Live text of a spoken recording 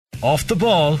Off the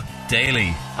Ball Daily.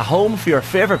 A home for your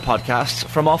favourite podcasts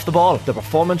from Off the Ball. The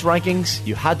performance rankings,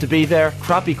 You Had to Be There,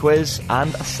 crappy quiz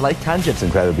and a slight tangent. It's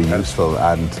incredibly useful,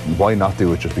 and why not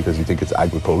do it just because you think it's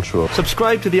agricultural?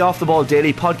 Subscribe to the Off the Ball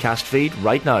Daily podcast feed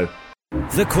right now.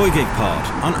 The COYGIG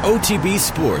Pod on OTB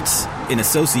Sports, in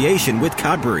association with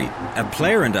Cadbury. A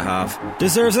player and a half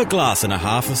deserves a glass and a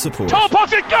half of support. Top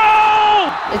pocket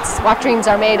goal! It's what dreams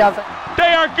are made of.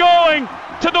 They are going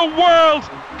to the World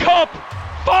Cup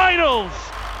Finals!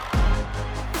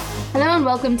 Hello and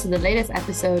welcome to the latest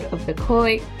episode of the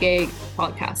COYGIG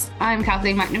podcast. I'm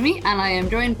Kathleen McNamee and I am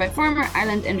joined by former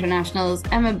Ireland internationals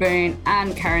Emma Byrne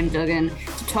and Karen Duggan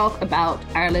to talk about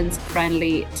Ireland's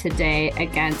friendly today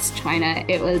against China.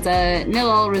 It was a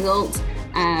 0-0 result.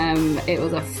 It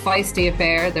was a feisty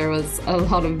affair. There was a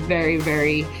lot of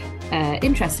very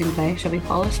interesting play, shall we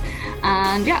call it.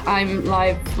 And yeah, I'm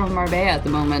live from Marbella at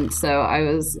the moment, so I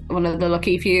was one of the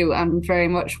lucky few and very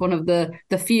much one of the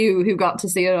few who got to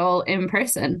see it all in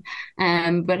person.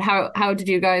 But how did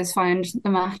you guys find the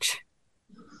match?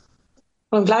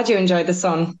 Well, I'm glad you enjoyed the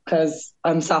sun, because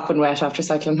I'm sopping wet after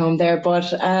cycling home there,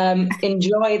 but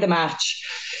enjoy the match.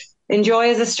 Enjoy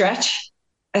is a stretch.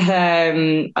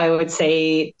 I would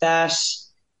say that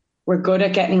we're good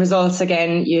at getting results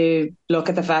again. You look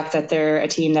at the fact that they're a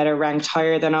team that are ranked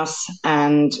higher than us,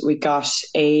 and we got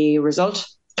a result,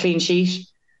 clean sheet.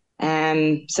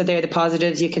 So they're the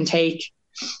positives you can take.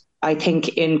 I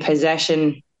think in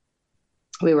possession,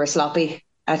 we were sloppy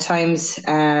at times.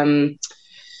 Body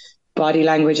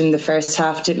language in the first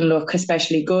half didn't look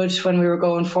especially good when we were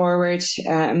going forward.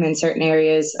 In certain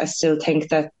areas, I still think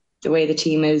that the way the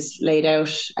team is laid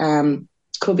out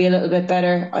could be a little bit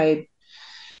better. I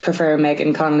prefer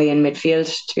Megan Connolly in midfield,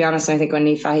 to be honest. I think when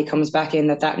Niamh Fahey comes back in,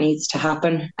 that needs to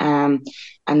happen, and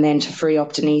then to free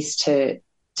up Denise to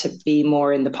be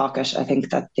more in the pocket. I think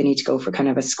that they need to go for kind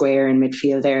of a square in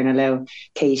midfield there and allow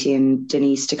Katie and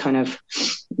Denise to kind of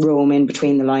roam in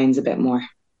between the lines a bit more.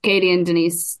 Katie and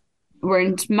Denise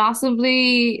weren't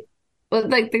massively, well,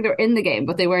 like they were in the game,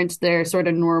 but they weren't their sort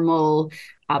of normal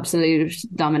absolute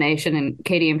domination. And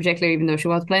Katie in particular, even though she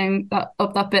was playing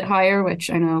up that bit higher,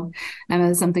 which I know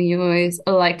Emma is something you always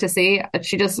like to see,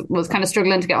 she just was kind of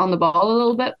struggling to get on the ball a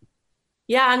little bit.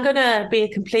 Yeah, I'm going to be a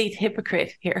complete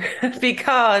hypocrite here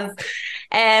because,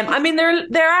 I mean,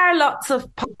 there are lots of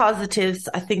positives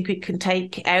I think we can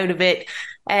take out of it.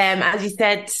 As you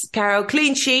said, Carol,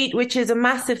 clean sheet, which is a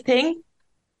massive thing.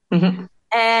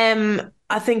 Mm-hmm.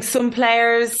 I think some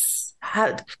players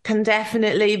can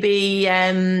definitely be,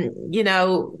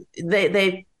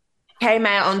 they came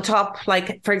out on top.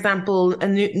 Like, for example, a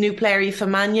new player, Aoife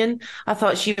Mannion. I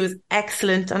thought she was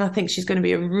excellent, and I think she's going to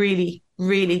be a really,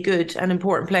 really good and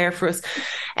important player for us.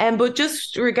 But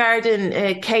just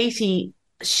regarding Katie,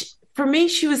 for me,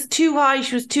 she was too high,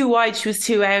 she was too wide, she was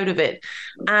too out of it.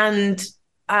 And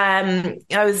I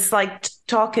was like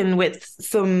talking with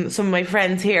some of my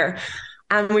friends here,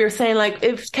 and we were saying, like,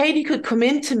 if Katie could come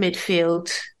into midfield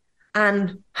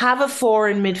and have a 4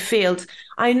 in midfield.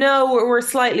 I know we're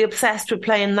slightly obsessed with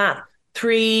playing that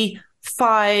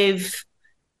 3-5,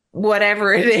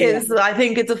 whatever it is. Yeah. I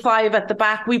think it's a 5 at the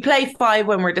back. We play 5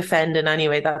 when we're defending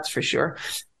anyway, that's for sure.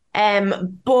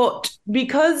 But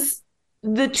because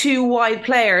the 2 wide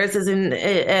players, as in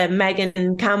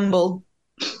Megan Campbell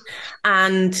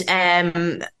and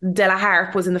De La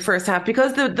Harpe was in the first half,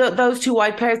 because those 2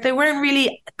 wide players, they weren't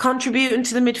really contributing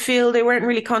to the midfield, they weren't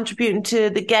really contributing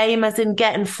to the game, as in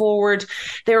getting forward.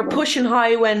 They were pushing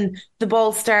high when the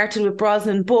ball started with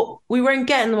Brosnan, but we weren't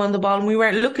getting them on the ball and we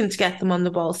weren't looking to get them on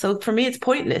the ball. So for me, it's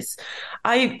pointless.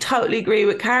 I totally agree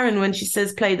with Karen when she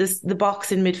says play the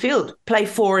box in midfield, play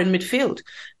 4 in midfield.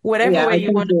 Whatever way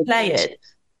you want to play it,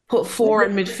 put 4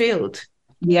 in midfield.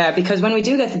 Yeah, because when we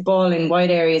do get the ball in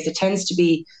wide areas, it tends to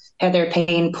be Heather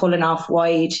Payne pulling off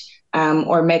wide,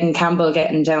 or Megan Campbell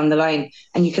getting down the line.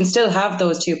 And you can still have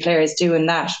those 2 players doing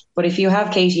that. But if you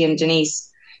have Katie and Denise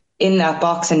in that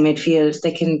box in midfield,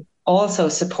 they can also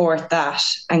support that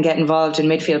and get involved in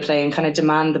midfield play and kind of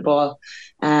demand the ball.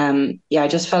 I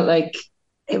just felt like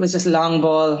it was just long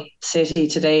ball city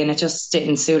today, and it just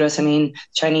didn't suit us. I mean,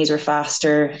 Chinese were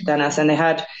faster than us, and they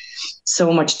had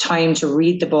so much time to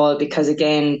read the ball, because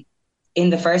again,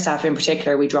 in the first half in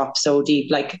particular, we dropped so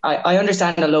deep. Like, I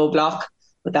understand a low block,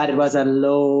 but that it was a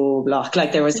low block.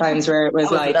 Like, there was times where it was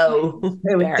like low.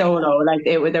 It was so low. Like,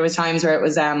 there was times where it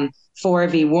was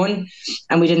 4v1,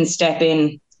 and we didn't step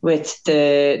in with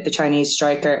the Chinese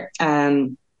striker.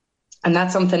 And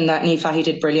that's something that Niamh Fahey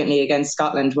did brilliantly against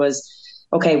Scotland, was,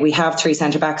 okay, we have 3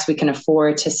 centre-backs, we can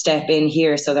afford to step in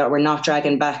here so that we're not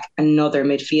dragging back another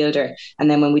midfielder.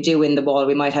 And then when we do win the ball,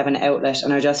 we might have an outlet.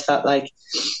 And I just felt like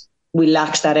we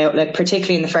lacked that outlet,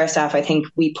 particularly in the first half. I think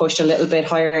we pushed a little bit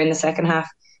higher in the second half,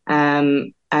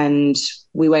 and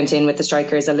we went in with the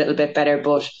strikers a little bit better,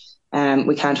 but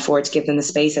we can't afford to give them the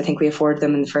space. I think we afforded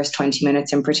them in the first 20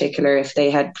 minutes in particular. If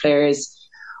they had players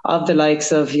of the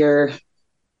likes of your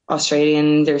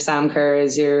Australian, your Sam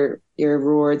Kerrs, your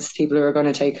Roards, people who are going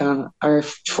to take on, or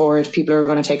forward, people who are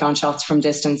going to take on shots from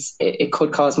distance, it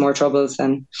could cause more troubles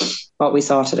than what we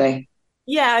saw today.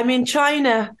 Yeah, I mean,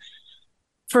 China,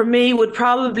 for me, would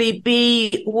probably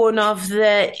be one of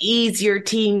the easier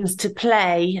teams to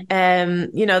play.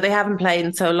 They haven't played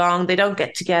in so long. They don't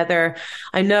get together.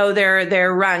 I know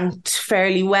they're ranked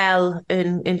fairly well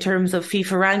in terms of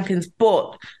FIFA rankings,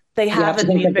 but they haven't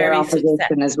been very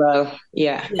successful as well.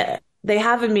 Yeah. They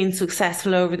haven't been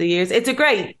successful over the years. It's a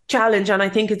great challenge, and I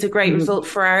think it's a great result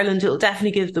for Ireland. It'll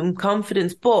definitely give them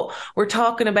confidence. But we're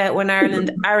talking about when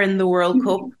Ireland are in the World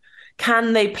Cup.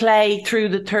 Can they play through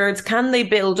the thirds? Can they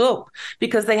build up?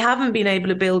 Because they haven't been able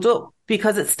to build up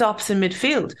because it stops in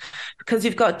midfield. Because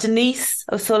you've got Denise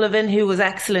O'Sullivan, who was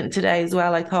excellent today as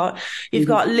well, I thought. You've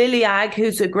got Lily Agg,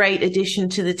 who's a great addition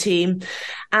to the team.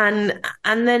 And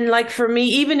then, like, for me,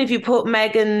 even if you put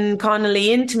Megan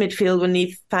Connolly into midfield when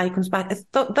Faye comes back,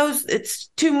 it's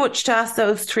too much to ask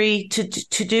those three to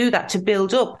do that, to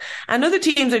build up. And other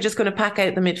teams are just going to pack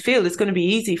out the midfield. It's going to be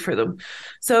easy for them.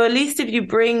 So at least if you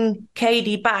bring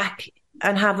Katie back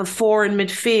and have a four in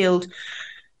midfield,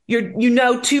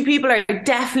 two people are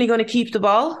definitely going to keep the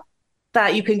ball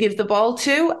that you can give the ball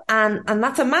to, and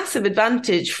that's a massive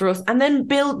advantage for us. And then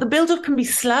the build-up can be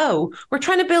slow. We're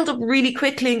trying to build up really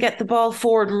quickly and get the ball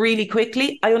forward really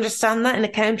quickly. I understand that in a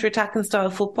counter-attacking style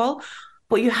football,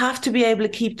 but you have to be able to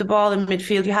keep the ball in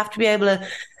midfield. You have to be able to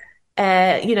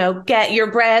get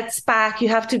your breaths back. You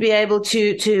have to be able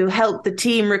to help the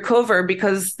team recover,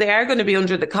 because they are going to be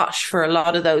under the cosh for a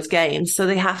lot of those games. So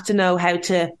they have to know how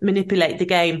to manipulate the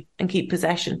game and keep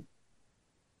possession.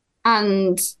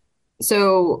 And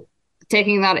so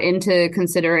taking that into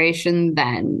consideration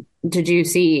then, did you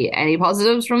see any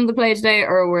positives from the play today,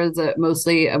 or was it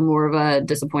mostly more of a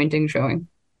disappointing showing?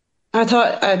 I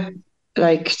thought, to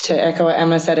echo what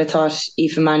Emma said, I thought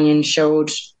Aoife Mannion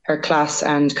showed her class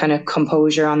and kind of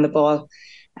composure on the ball.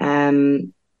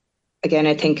 Again,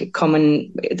 I think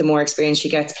the more experience she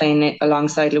gets playing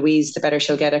alongside Louise, the better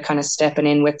she'll get at kind of stepping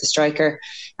in with the striker.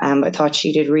 I thought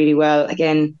she did really well.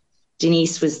 Again,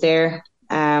 Denise was there.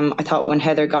 I thought when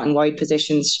Heather got in wide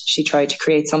positions, she tried to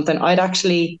create something. I'd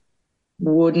actually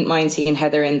wouldn't mind seeing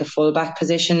Heather in the fullback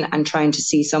position and trying to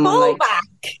see someone fullback.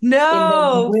 In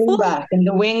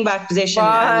the wing back position.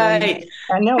 Right.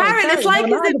 I know. Karen, it's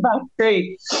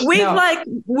like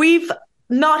we've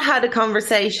not had a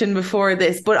conversation before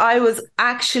this, but I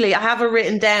have it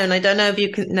written down. I don't know if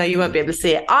you can. No, you won't be able to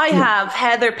see it. I have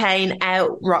Heather Payne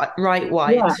out right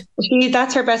wide. Yeah,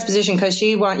 that's her best position, because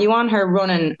you want her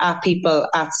running at people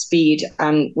at speed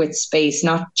and with space,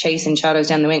 not chasing shadows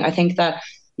down the wing. I think that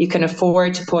you can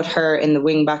afford to put her in the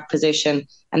wing back position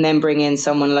and then bring in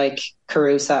someone like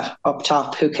Carusa up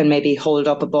top, who can maybe hold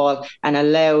up a ball and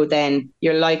allow then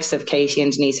your likes of Katie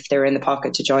and Denise, if they're in the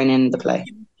pocket, to join in the play.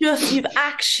 You've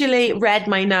actually read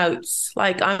my notes.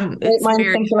 You got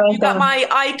my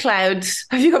iCloud.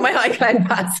 Have you got my iCloud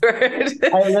password?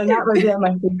 I will not reveal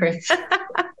my secrets.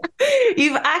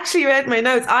 You've actually read my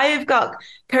notes. I have got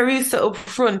Carusa up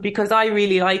front because I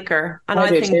really like her, and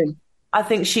I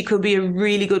think she could be a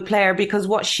really good player, because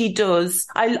what she does,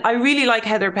 I really like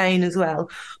Heather Payne as well,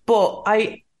 but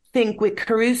I think with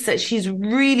Carusa, she's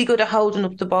really good at holding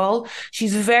up the ball.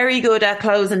 She's very good at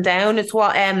closing down. It's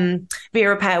what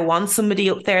Vera Pauw wants, somebody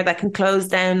up there that can close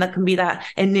down, that can be that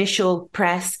initial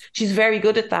press. She's very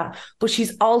good at that, but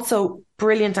she's also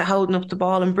brilliant at holding up the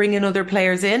ball and bringing other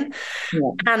players in.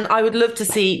 Yeah. And I would love to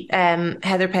see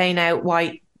Heather Payne out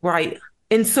right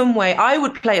in some way. I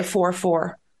would play a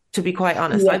 4-4. To be quite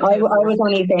honest. Yeah, I was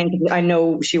only saying, I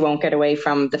know she won't get away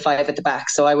from the five at the back,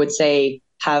 so I would say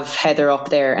have Heather up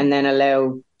there and then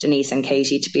allow Denise and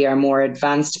Katie to be our more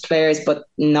advanced players, but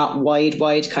not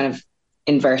wide, kind of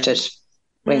inverted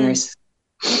wingers.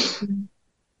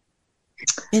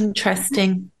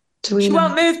 Interesting. She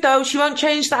won't move though. She won't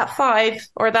change that 5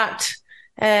 or that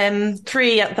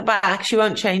 3 at the back. She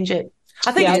won't change it.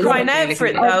 I think it's crying out for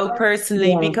it though,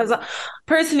 personally, because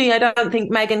personally, I don't think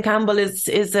Megan Campbell is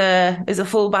a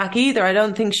fullback either. I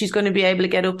don't think she's going to be able to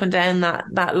get up and down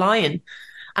that line,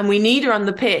 and we need her on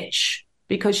the pitch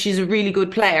because she's a really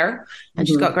good player and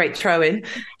she's got great throw in.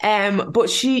 But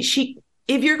she,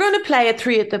 if you're going to play a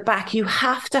 3 at the back, you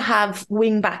have to have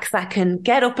wing backs that can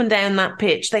get up and down that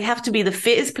pitch. They have to be the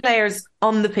fittest players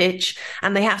on the pitch,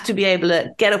 and they have to be able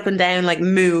to get up and down, like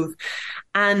move.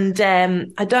 And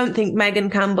I don't think Megan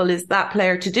Campbell is that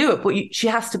player to do it, but she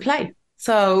has to play.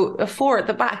 So a 4 at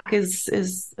the back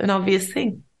is an obvious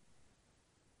thing.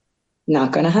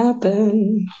 Not going to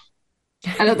happen.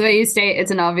 I love the way you state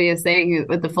it's an obvious thing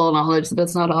with the full knowledge that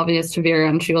it's not obvious to Vera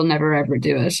and she will never ever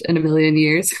do it in a million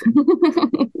years.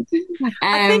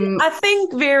 I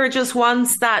think Vera just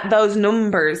wants those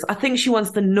numbers. I think she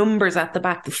wants the numbers at the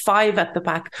back, the 5 at the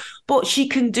back. But she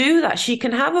can do that. She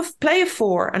can play a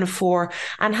 4 and a 4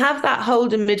 and have that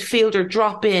holding midfielder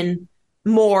drop in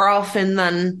more often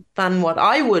than what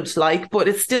I would like, but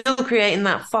it's still creating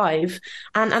that 5.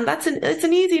 And it's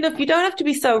an easy enough. You don't have to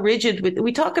be so rigid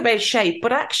we talk about shape,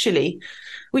 but actually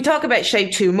we talk about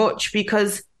shape too much,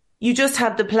 because you just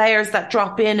have the players that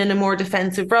drop in a more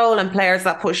defensive role and players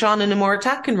that push on in a more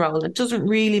attacking role. It doesn't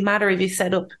really matter if you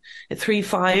set up a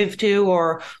 3-5-2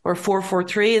 or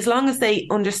 4-4-3, as long as they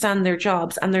understand their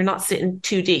jobs and they're not sitting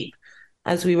too deep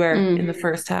as we were in the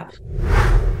first half.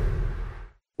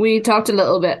 We talked a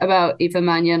little bit about Aoife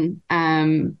Mannion.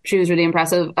 She was really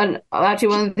impressive. And actually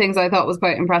one of the things I thought was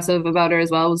quite impressive about her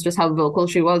as well was just how vocal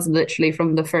she was. Literally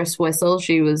from the first whistle,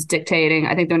 she was dictating.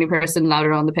 I think the only person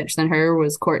louder on the pitch than her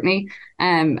was Courtney.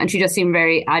 And she just seemed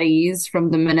very at ease from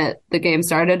the minute the game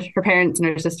started. Her parents and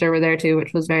her sister were there too,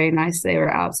 which was very nice. They were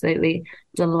absolutely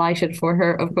delighted for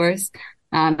her, of course.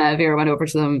 And Vera went over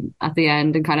to them at the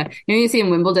end and kind of, you see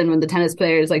in Wimbledon when the tennis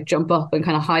players like jump up and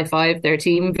kind of high five their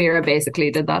team, Vera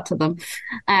basically did that to them.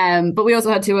 But we also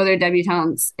had 2 other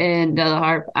debutantes in Della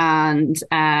Harp and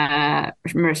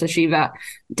Marissa Shiva.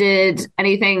 Did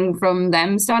anything from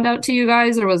them stand out to you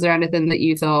guys, or was there anything that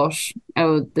you thought,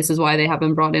 oh, this is why they have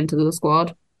been brought into the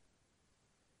squad?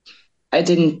 I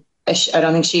don't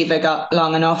think Shiva got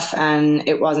long enough, and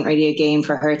it wasn't really a game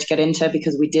for her to get into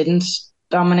because we didn't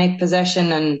dominate possession,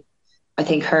 and I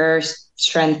think her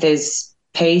strength is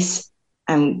pace,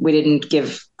 and we didn't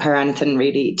give her anything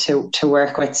really to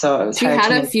work with. So it was she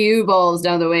had a few balls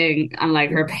down the wing, and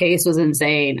like her pace was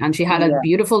insane, and she had a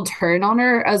beautiful turn on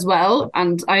her as well.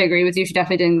 And I agree with you, she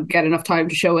definitely didn't get enough time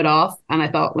to show it off. And I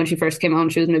thought when she first came on,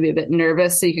 she was maybe a bit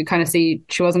nervous, so you could kind of see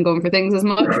she wasn't going for things as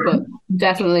much, but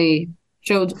definitely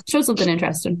showed something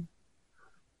interesting.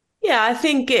 Yeah, I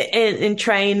think in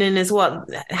training is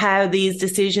how these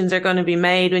decisions are going to be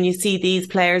made. When you see these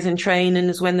players in training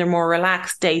is when they're more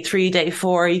relaxed. Day 3, day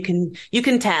 4, you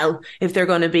can tell if they're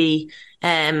going to be,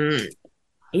 if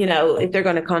they're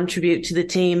going to contribute to the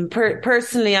team.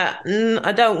 Personally,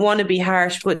 I don't want to be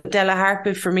harsh, but Della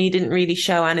Harp for me didn't really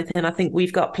show anything. I think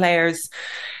we've got players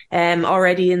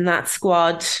already in that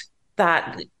squad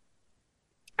that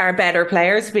are better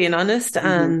players, being honest,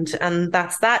 and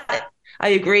that's that. I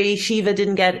agree, Shiva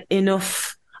didn't get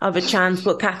enough of a chance,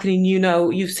 but Kathleen,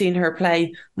 you've seen her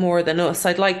play more than us.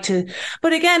 I'd like to,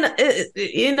 but again,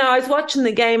 I was watching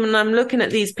the game and I'm looking at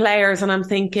these players and I'm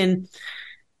thinking,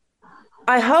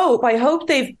 I hope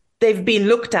they've been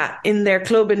looked at in their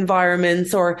club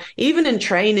environments or even in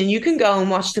training. You can go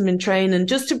and watch them in training,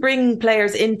 just to bring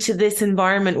players into this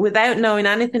environment without knowing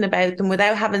anything about them,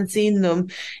 without having seen them,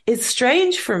 is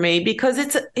strange for me, because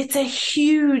it's a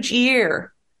huge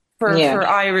year for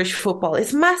Irish football.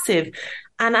 It's massive.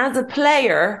 And as a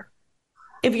player,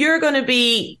 if you're going to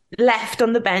be left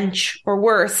on the bench, or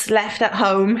worse, left at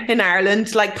home in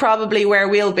Ireland, like probably where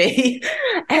we'll be,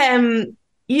 that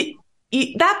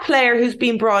player who's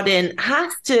been brought in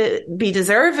has to be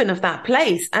deserving of that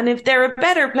place. And if they're a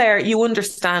better player, you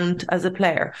understand as a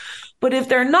player. But if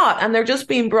they're not, and they're just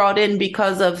being brought in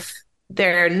because of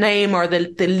their name or the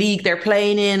league they're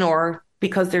playing in, or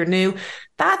because they're new,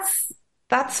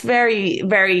 that's very,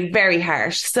 very, very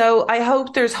harsh. So I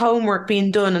hope there's homework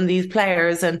being done on these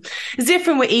players. And it's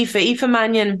different with Aoife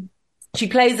Mannion. She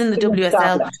plays in the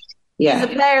WSL. Yeah. She's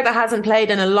a player that hasn't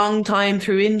played in a long time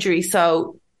through injury.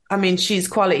 So, I mean, she's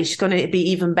quality. She's going to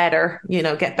be even better,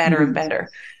 get better and better.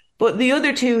 But the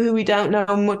other 2 who we don't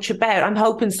know much about, I'm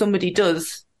hoping somebody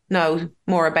does know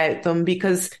more about them,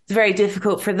 because it's very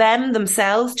difficult for them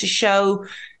themselves to show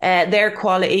their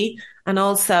quality. And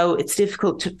also it's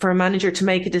difficult for a manager to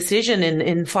make a decision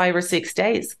in 5 or 6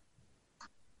 days.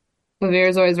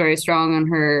 Vera's always very strong on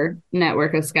her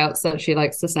network of scouts that she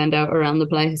likes to send out around the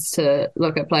place to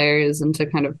look at players and to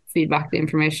kind of feed back the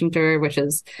information to her, which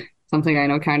is something I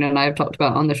know Karen and I have talked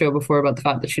about on the show before, about the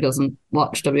fact that she doesn't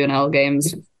watch WNL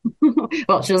games.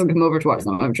 Well, she doesn't come over to watch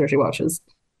them. I'm sure she watches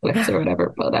clips or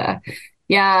whatever. But I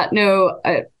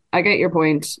get your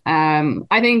point.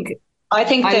 I think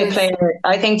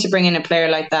to bring in a player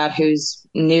like that who's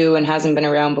new and hasn't been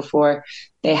around before,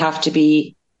 they have to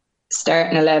be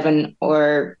starting 11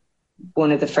 or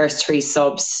one of the first 3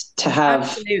 subs to have.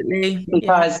 Absolutely.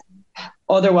 Because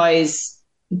otherwise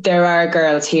there are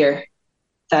girls here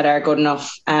that are good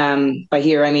enough. By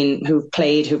here, I mean who've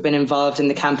been involved in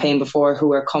the campaign before,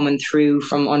 who are coming through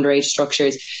from underage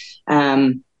structures,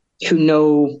 who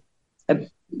know,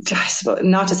 I suppose,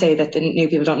 not to say that the new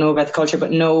people don't know about the culture,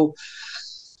 but know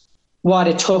what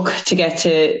it took to get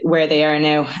to where they are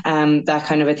now, that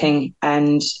kind of a thing.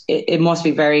 And it must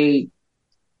be very,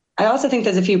 I also think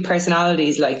there's a few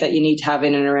personalities like that you need to have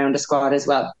in and around a squad as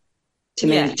well to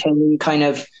maintain kind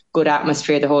of good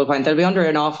atmosphere the whole point. They'll be under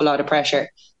an awful lot of pressure.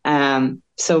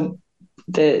 So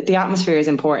the atmosphere is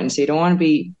important. So you don't want to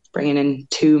be bringing in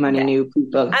too many new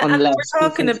people. And we're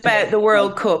talking about the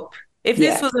World Cup. If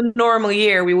this was a normal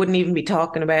year, we wouldn't even be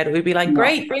talking about it. We'd be like,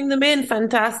 great, bring them in.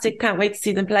 Fantastic. Can't wait to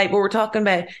see them play. But we're talking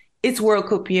about it's World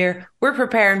Cup year. We're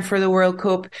preparing for the World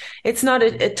Cup. It's not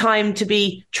a time to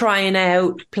be trying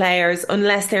out players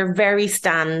unless they're very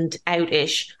stand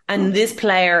out-ish. And this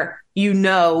player, you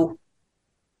know,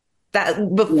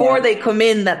 that before they come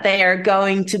in, that they are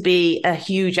going to be a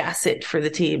huge asset for the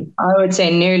team. I would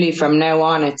say nearly from now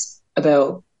on, it's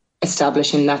about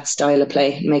establishing that style of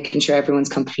play, making sure everyone's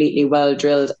completely well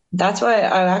drilled. That's why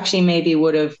I actually maybe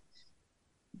would have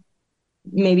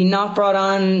not brought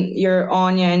on your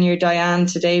Anya and your Diane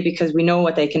today, because we know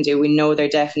what they can do. We know they're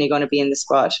definitely going to be in the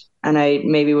squad. And I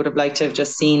maybe would have liked to have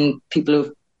just seen people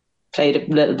who've played a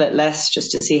little bit less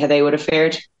just to see how they would have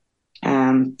fared.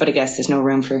 But I guess there's no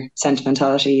room for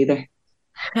sentimentality either.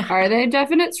 Are they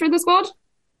definites for the squad?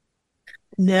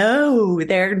 No,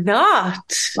 they're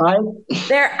not.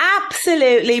 They're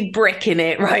absolutely bricking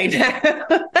it right now.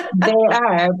 They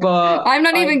are, but I'm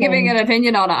not even giving an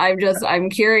opinion on it. I'm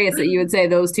curious that you would say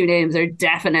those two names are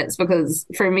definites, because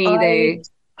for me, I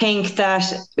think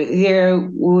that there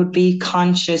would be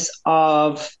conscious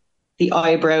of the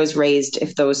eyebrows raised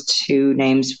if those two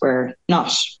names were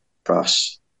not brought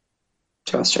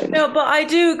to Australia. No, but I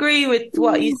do agree with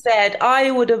what you said.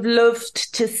 I would have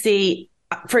loved to see,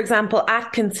 for example,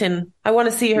 Atkinson. I want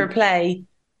to see her play.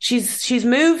 She's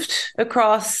moved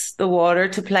across the water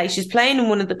to play. She's playing in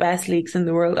one of the best leagues in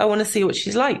the world. I want to see what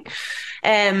she's like.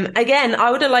 Again, I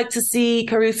would have liked to see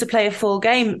Carusa play a full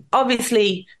game.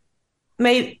 Obviously,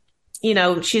 maybe, you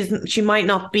know, she might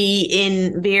not be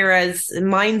in Vera's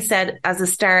mindset as a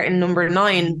start in number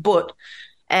 9, but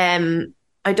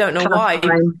I don't know why.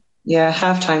 Yeah,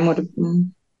 halftime would have.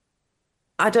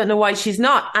 I don't know why she's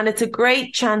not. And it's a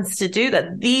great chance to do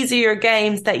that. These are your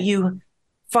games that you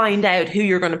find out who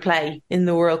you're going to play in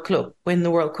the World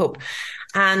Cup.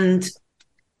 And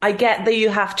I get that you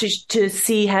have to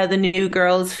see how the new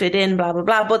girls fit in, blah, blah,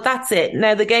 blah. But that's it.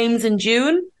 Now, the games in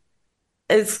June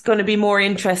is going to be more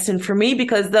interesting for me,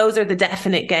 because those are the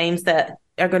definite games that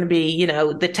are going to be, you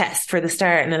know, the test for the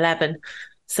starting 11.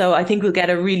 So I think we'll get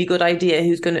a really good idea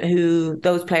who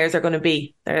those players are going to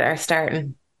be that are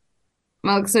starting.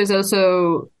 Well, because there's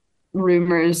also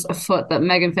rumours afoot that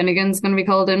Megan Finnegan's going to be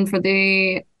called in for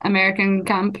the American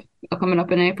camp coming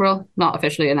up in April. Not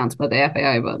officially announced by the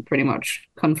FAI, but pretty much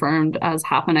confirmed as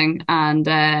happening.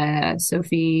 And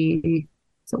Sophie,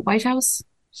 is it Whitehouse?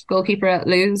 She's goalkeeper at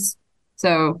Lewes.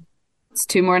 So it's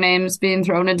 2 more names being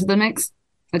thrown into the mix.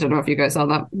 I don't know if you guys saw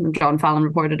that. John Fallon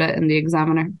reported it in the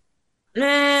Examiner.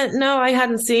 No, I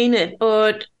hadn't seen it,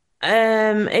 but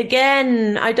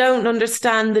again, I don't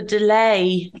understand the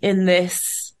delay in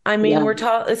this. I mean,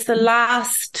 it's the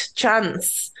last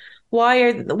chance.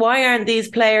 Why aren't these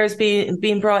players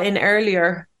being brought in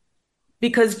earlier?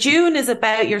 Because June is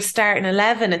about your starting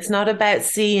 11. It's not about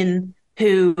seeing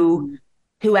who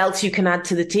else you can add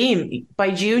to the team.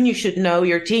 By June, you should know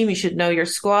your team, you should know your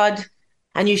squad,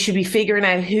 and you should be figuring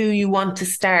out who you want to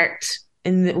start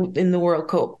in the World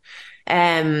Cup.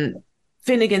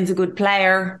 Finnegan's a good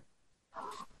player,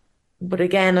 but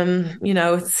again, you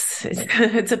know,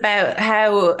 it's about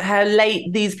how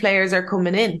late these players are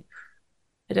coming in.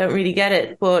 I don't really get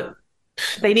it, but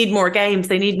they need more games.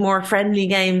 They need more friendly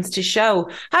games to show.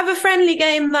 Have a friendly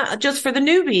game that just for the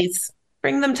newbies.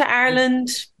 Bring them to Ireland.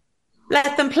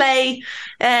 Let them play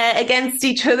against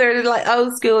each other like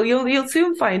old school. You'll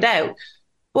soon find out.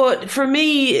 But for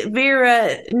me,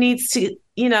 Vera needs to,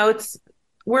 you know,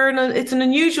 it's an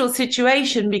unusual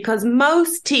situation, because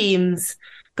most teams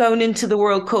going into the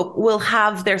World Cup will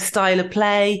have their style of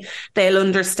play. They'll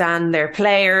understand their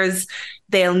players.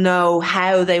 They'll know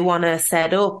how they want to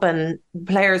set up, and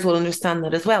players will understand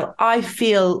that as well. I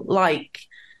feel like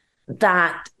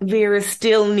that Vera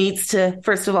still needs to,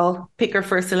 first of all, pick her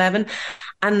first 11.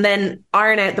 and then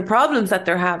iron out the problems that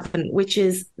they're having, which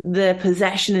is the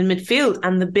possession in midfield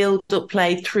and the build-up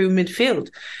play through midfield,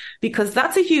 because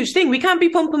that's a huge thing. We can't be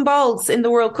pumping balls in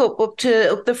the World Cup up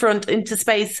the front into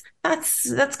space.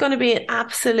 That's going to be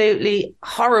absolutely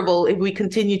horrible if we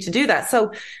continue to do that.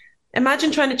 So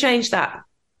imagine trying to change that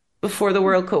before the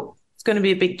World Cup. It's going to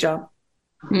be a big job.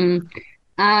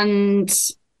 And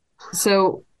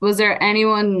so, was there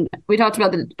anyone we talked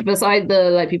about beside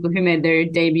the people who made their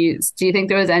debuts? Do you think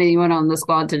there was anyone on the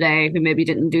squad today who maybe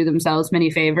didn't do themselves many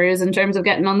favors in terms of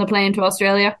getting on the plane to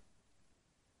Australia?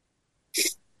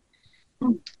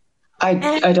 I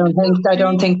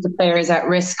don't think the players at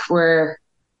risk were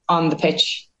on the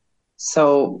pitch,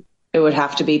 so it would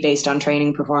have to be based on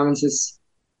training performances.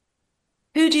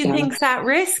 Who do you think's at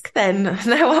risk then?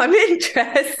 Now I'm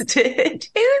interested.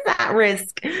 Who's at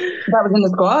risk? That was in the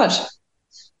squad.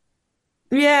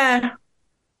 Yeah.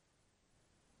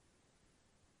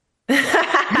 I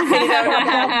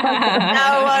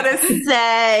want to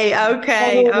say.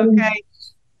 Okay.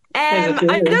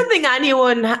 I don't think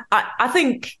anyone. I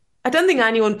don't think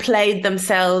anyone played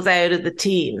themselves out of the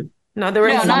team. No, there were.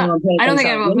 I don't think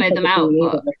anyone played them out.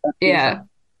 But yeah.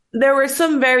 There were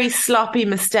some very sloppy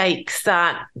mistakes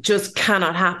that just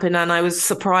cannot happen, and I was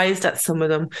surprised at some of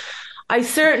them. I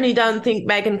certainly don't think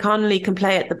Megan Connolly can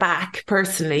play at the back,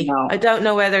 personally. No. I don't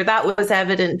know whether that was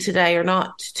evident today or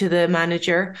not to the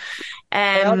manager.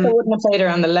 I also wouldn't have played her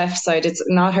on the left side. It's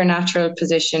not her natural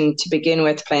position to begin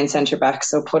with, playing centre-back,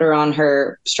 so put her on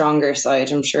her stronger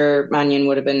side. I'm sure Mannion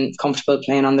would have been comfortable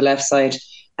playing on the left side.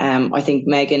 I think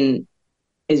Megan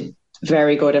is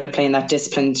very good at playing that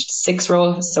disciplined 6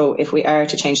 role. So if we are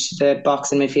to change to the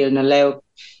box in midfield and allow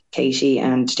Katie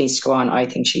and Denise to go on, I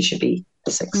think she should be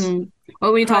the 6.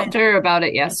 Well, we talked to her about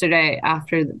it yesterday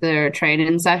after their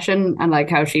training session, and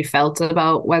how she felt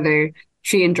about whether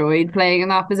she enjoyed playing in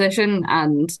that position.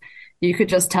 And you could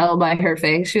just tell by her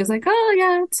face, she was like, oh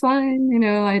yeah, it's fine.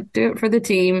 I do it for the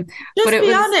team. Just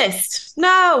be honest.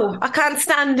 No, I can't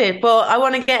stand it, but I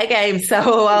want to get a game,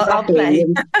 so I'll play.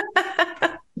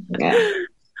 Yeah.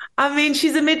 I mean,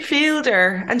 she's a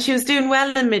midfielder and she was doing well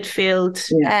in midfield.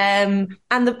 Yeah.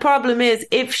 And the problem is,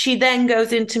 if she then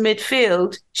goes into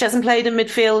midfield, she hasn't played in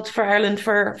midfield for Ireland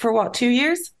for what, 2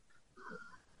 years?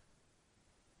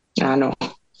 I know.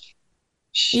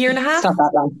 Year and a half? It's not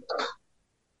that long.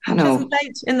 I know.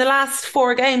 In the last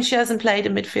 4 games, she hasn't played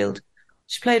in midfield.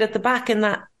 She played at the back in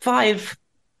that 5.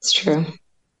 It's true.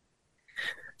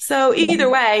 So either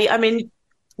way, I mean,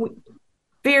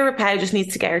 Vera Pauw just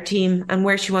needs to get her team and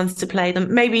where she wants to play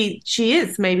them. Maybe she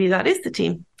is. Maybe that is the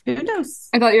team. Who knows?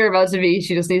 I thought you were about to be,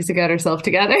 she just needs to get herself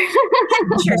together.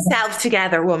 Get yourself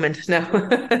together, woman. No.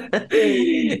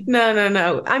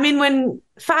 No. I mean, when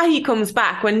Fahy comes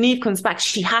back, when Niamh comes back,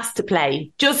 she has to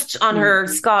play. Just on her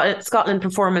Scotland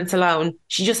performance alone,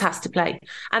 she just has to play.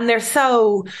 And they're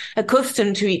so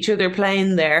accustomed to each other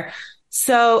playing there.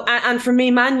 So, and for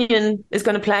me, Mannion is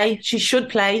going to play. She should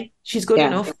play. She's good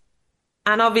enough.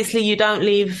 And obviously you don't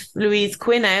leave Louise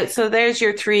Quinn out. So there's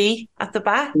your 3 at the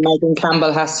back. Megan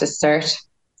Campbell has to start.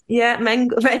 Yeah,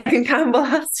 Megan Campbell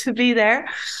has to be there.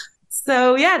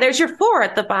 So yeah, there's your 4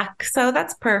 at the back. So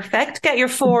that's perfect. Get your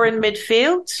 4 in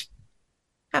midfield.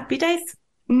 Happy days.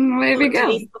 There we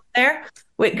go. There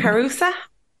with Carusa.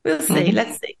 We'll see.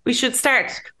 Let's see. We should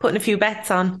start putting a few bets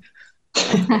on.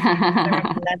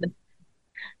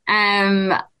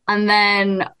 And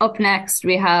then up next,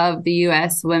 we have the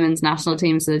US women's national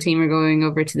team. So the team are going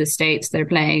over to the States. They're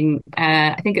playing,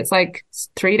 I think it's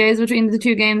 3 days between the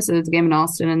 2 games. So there's a game in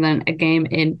Austin and then a game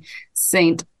in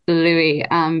St. Louis.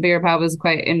 Vera Pauw was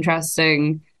quite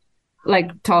interesting,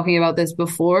 talking about this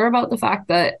before, about the fact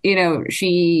that,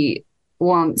 she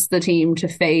wants the team to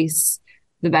face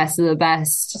the best of the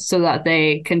best so that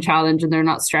they can challenge and they're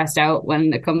not stressed out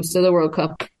when it comes to the World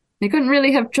Cup. They couldn't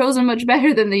really have chosen much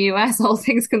better than the US, all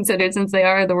things considered, since they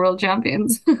are the world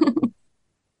champions.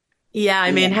 Yeah, I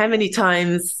mean, how many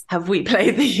times have we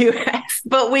played the US?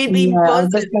 But we'd be buzzing. I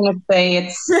was just going to say,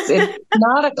 it's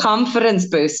not a confidence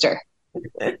booster.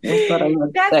 That's what I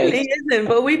would Definitely say. isn't,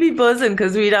 but we'd be buzzing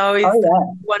because we'd always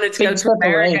wanted to go to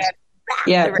America.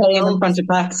 Yeah, playing in front of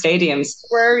packed stadiums.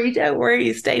 Don't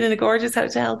worry, staying in a gorgeous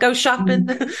hotel. Go shopping.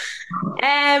 Good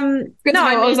to know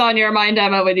what was on your mind,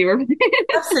 Emma, when you were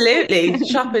absolutely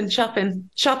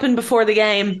shopping before the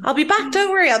game. I'll be back.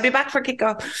 Don't worry, I'll be back for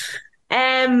kickoff.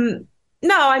 No,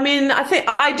 I mean,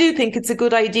 I do think it's a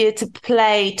good idea to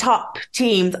play top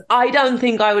teams. I don't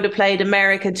think I would have played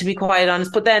America, to be quite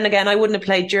honest. But then again, I wouldn't have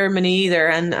played Germany either,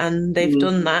 and they've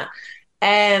done that.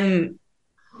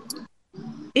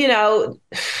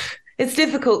 It's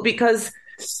difficult because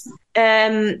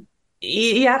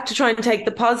you have to try and take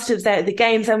the positives out of the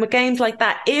games. And with games like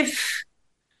that, if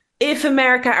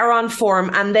America are on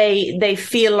form and they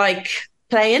feel like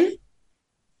playing,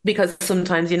 because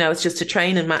sometimes, it's just a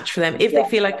training match for them. If they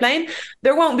feel like playing,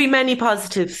 there won't be many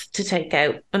positives to take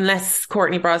out unless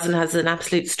Courtney Brosnan has an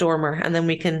absolute stormer, and then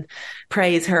we can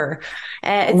praise her.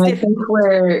 I think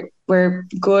we're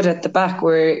good at the back.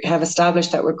 We have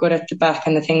established that we're good at the back,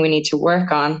 and the thing we need to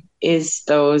work on is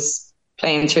those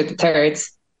playing through the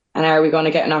thirds. And are we going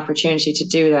to get an opportunity to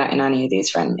do that in any of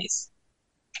these friendlies?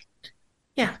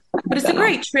 Yeah, but it's a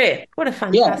great trip. What a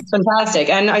fantastic... Yeah, it's fantastic.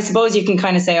 And I suppose you can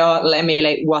kind of say, it'll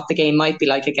emulate what the game might be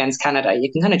like against Canada. You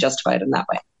can kind of justify it in that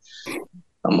way.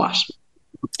 Somewhat.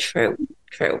 True.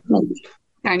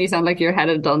 And you sound like you're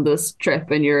headed on this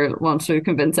trip and you want to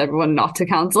convince everyone not to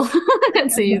cancel.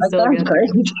 So you still get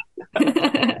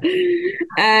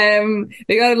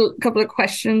we got a couple of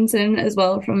questions in as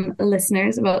well from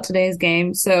listeners about today's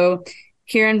game. So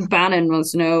Kieran Bannon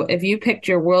wants to know, if you picked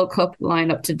your World Cup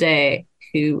lineup today,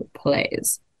 who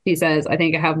plays? He says, I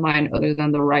think I have mine other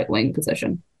than the right wing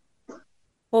position.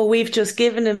 Well, we've just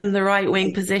given him the right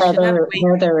wing position.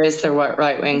 There is the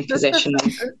right wing position.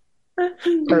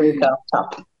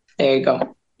 Top. There you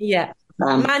go. Yeah.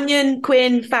 Mannion,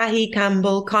 Quinn, Fahey,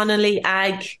 Campbell, Connolly,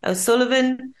 Agg,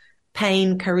 O'Sullivan,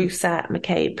 Payne, Carusa,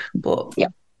 McCabe. But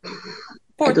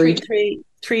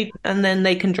 4-3-3, and then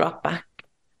they can drop back.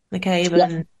 McCabe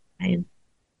and Payne.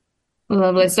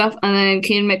 Lovely stuff. And then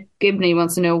Cian McGibney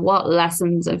wants to know, what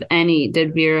lessons, if any,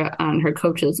 did Vera and her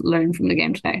coaches learn from the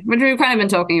game today? Which we've kind of been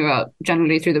talking about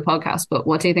generally through the podcast, but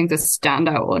what do you think the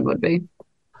standout one would be?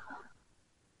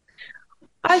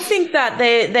 I think that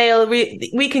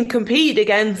we can compete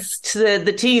against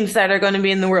the teams that are going to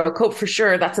be in the World Cup for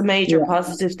sure. That's a major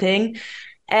positive thing.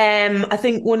 I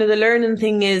think one of the learning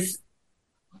thing is,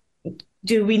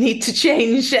 do we need to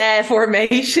change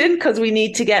formation because we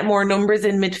need to get more numbers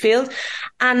in midfield?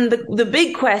 And the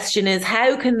big question is,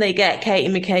 how can they get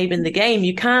Katie McCabe in the game?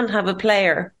 You can't have a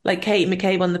player like Katie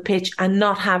McCabe on the pitch and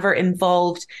not have her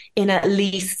involved in at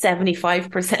least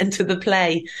 75% of the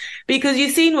play, because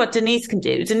you've seen what Denise can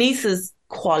do. Denise's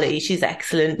quality, she's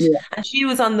excellent, and she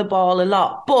was on the ball a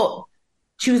lot, but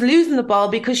she was losing the ball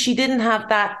because she didn't have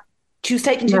that. She was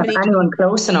taking too many. Anyone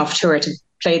close enough to her to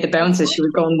play the bounces. She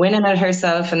was going winning at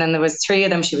herself, and then there was three of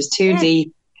them. She was too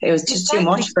deep. It was just too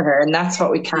much for her, and that's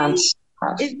what we can't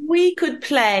have. If we could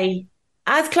play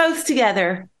as close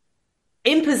together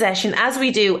in possession as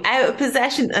we do out of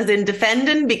possession, as in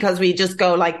defending, because we just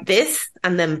go like this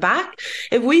and then back.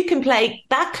 If we can play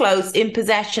that close in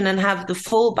possession and have the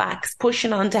full backs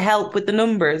pushing on to help with the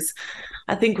numbers,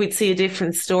 I think we'd see a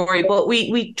different story. But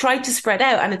we tried to spread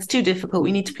out, and it's too difficult.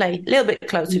 We need to play a little bit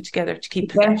closer together to keep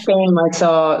possession. The game I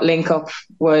saw link up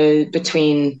was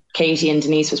between Katie and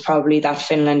Denise was probably that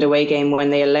Finland away game, when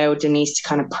they allowed Denise to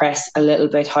kind of press a little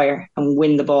bit higher and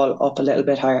win the ball up a little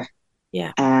bit higher.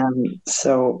 Yeah.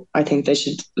 So I think they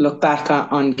should look back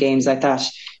on games like that.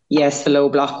 Yes, the low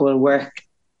block will work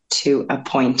to a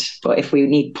point, but if we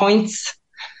need points,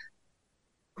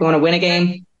 we want to win a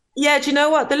game. Yeah, do you know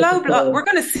what? The low block, we're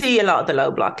going to see a lot of the low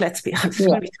block, let's be honest. We're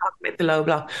going to be talking about the low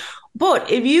block.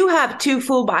 But if you have two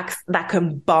fullbacks that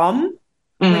can bomb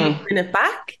when you win it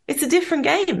back, it's a different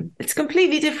game. It's a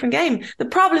completely different game. The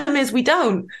problem is we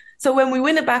don't. So when we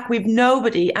win it back, we've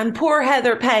nobody. And poor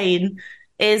Heather Payne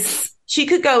she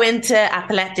could go into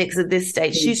athletics at this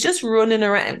stage. She's just running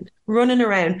around.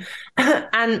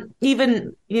 And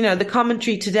even, the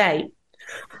commentary today,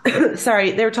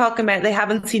 sorry, they were talking about they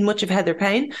haven't seen much of Heather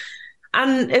Payne,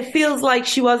 and it feels like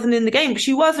she wasn't in the game.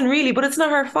 She wasn't really, but it's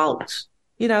not her fault.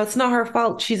 It's not her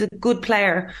fault. She's a good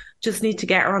player. Just need to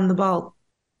get her on the ball.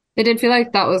 It did feel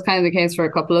like that was kind of the case for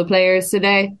a couple of players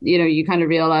today. You kind of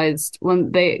realised when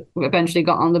they eventually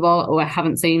got on the ball, I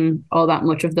haven't seen all that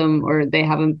much of them, or they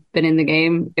haven't been in the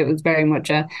game. It was very much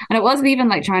and it wasn't even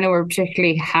like China were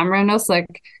particularly hammering us.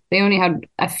 Like, they only had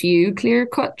a few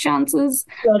clear-cut chances.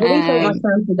 Yeah, they didn't take much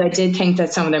chances. I did think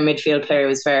that some of their midfield player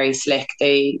was very slick.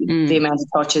 The amount of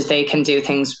touches, they can do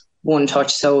things one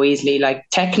touch so easily. Like,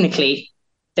 technically,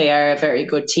 they are a very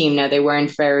good team. Now, they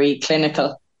weren't very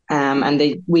clinical. And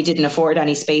we didn't afford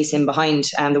any space in behind.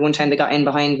 The one time they got in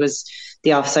behind was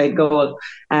the offside goal.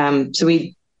 So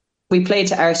we played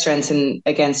to our strengths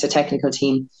against a technical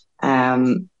team.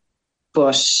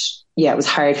 But yeah, it was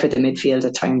hard for the midfield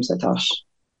at times, I thought.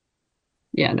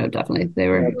 Yeah, no, definitely. They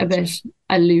were a bit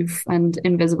aloof and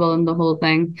invisible in the whole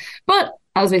thing. But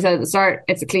as we said at the start,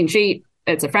 it's a clean sheet.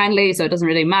 It's a friendly, so it doesn't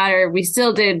really matter. We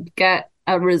still did get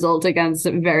a result against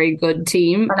a very good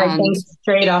team. And I think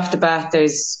straight off the bat,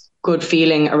 there's good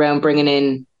feeling around bringing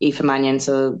in Aoife Mannion,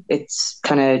 so it's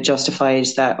kind of justified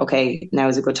that, okay, now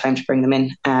is a good time to bring them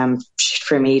in.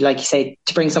 For me, like you say,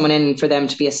 to bring someone in for them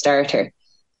to be a starter,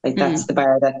 like that's the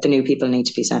bar that the new people need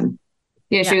to be setting.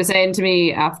 Yeah, she was saying to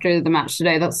me after the match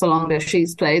today, that's the longest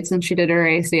she's played since she did her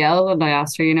ACL. And I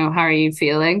asked her, how are you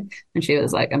feeling? And she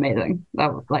was like, amazing.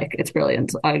 It's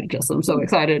brilliant. I'm so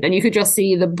excited. And you could just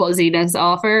see the buzziness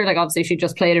off her. Like, obviously she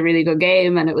just played a really good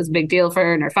game and it was a big deal for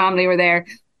her and her family were there,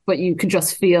 but you could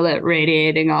just feel it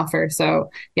radiating off her.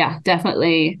 So yeah,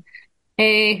 definitely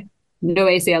A, no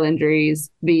ACL injuries,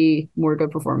 B, more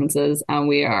good performances. And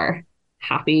we are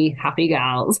happy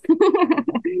gals.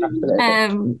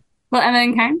 Well, Emma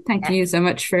and Karen, thank you so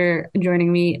much for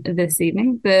joining me this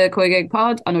evening. The COYGIG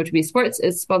Pod on OTB Sports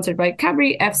is sponsored by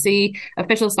Cadbury FC,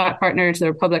 official stock partner to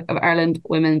the Republic of Ireland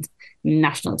women's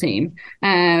national team.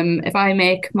 If I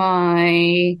make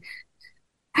my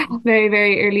very,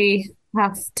 very early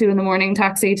 2:30 in the morning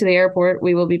taxi to the airport,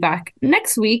 we will be back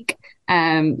next week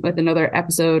with another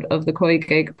episode of the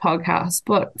COYGIG podcast.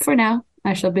 But for now,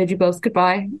 I shall bid you both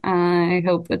goodbye. I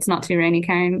hope it's not too rainy,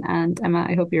 Karen, and Emma,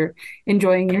 I hope you're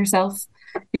enjoying yourself.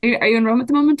 Are you in Rome at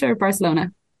the moment or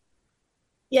Barcelona?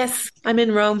 Yes, I'm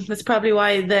in Rome. That's probably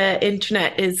why the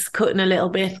internet is cutting a little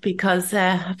bit, because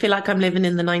I feel like I'm living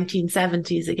in the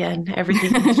 1970s again.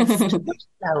 Everything is just much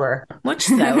slower. Well,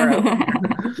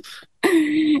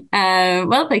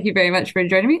 thank you very much for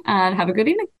joining me and have a good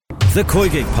evening. The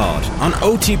COYGIG Pod on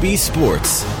OTB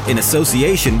Sports, in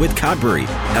association with Cadbury.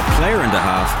 A player and a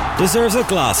half deserves a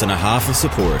glass and a half of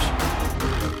support.